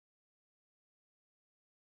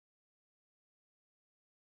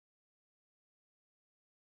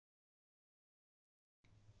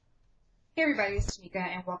Hey everybody, it's Tamika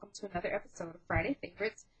and welcome to another episode of Friday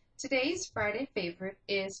Favorites. Today's Friday favorite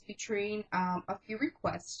is featuring a few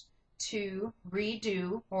requests to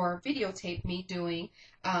redo or videotape me doing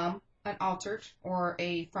an altered or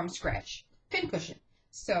a from scratch pincushion.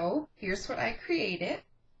 So here's what I created.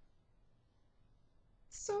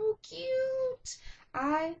 So cute!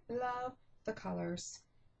 I love the colors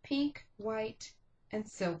pink, white, and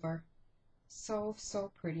silver. So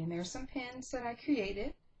pretty. And there's some pins that I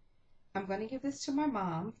created. I'm going to give this to my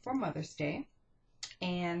mom for Mother's Day.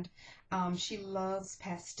 And she loves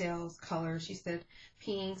pastels colors. She said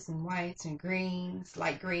pinks and whites and greens,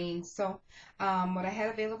 light greens. So what I had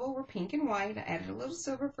available were pink and white. I added a little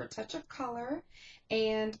silver for a touch of color.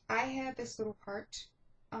 And I had this little heart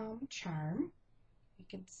charm. You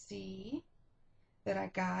can see that I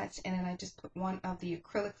got. And then I just put one of the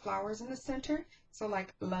acrylic flowers in the center. So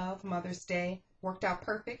like love, Mother's Day. Worked out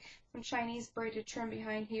perfect. Some Chinese braided trim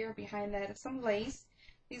behind here. Behind that is some lace.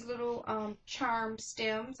 These little charm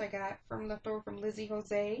stems I got from leftover from Lizzie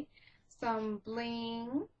Jose. Some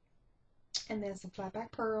bling. And then some flat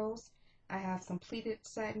back pearls. I have some pleated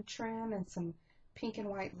satin trim and some pink and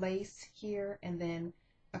white lace here. And then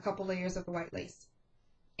a couple layers of the white lace.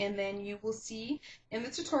 And then you will see in the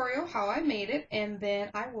tutorial how I made it. And then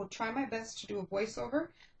I will try my best to do a voiceover.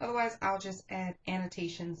 Otherwise, I'll just add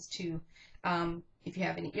annotations to if you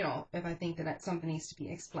have any, if I think that something needs to be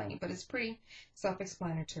explained. But it's pretty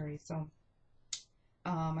self-explanatory. So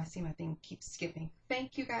I see my thing keeps skipping.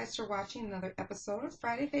 Thank you guys for watching another episode of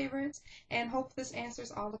Friday Favorites. And hope this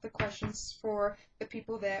answers all of the questions for the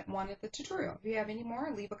people that wanted the tutorial. If you have any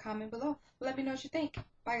more, leave a comment below. Let me know what you think.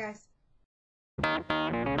 Bye, guys.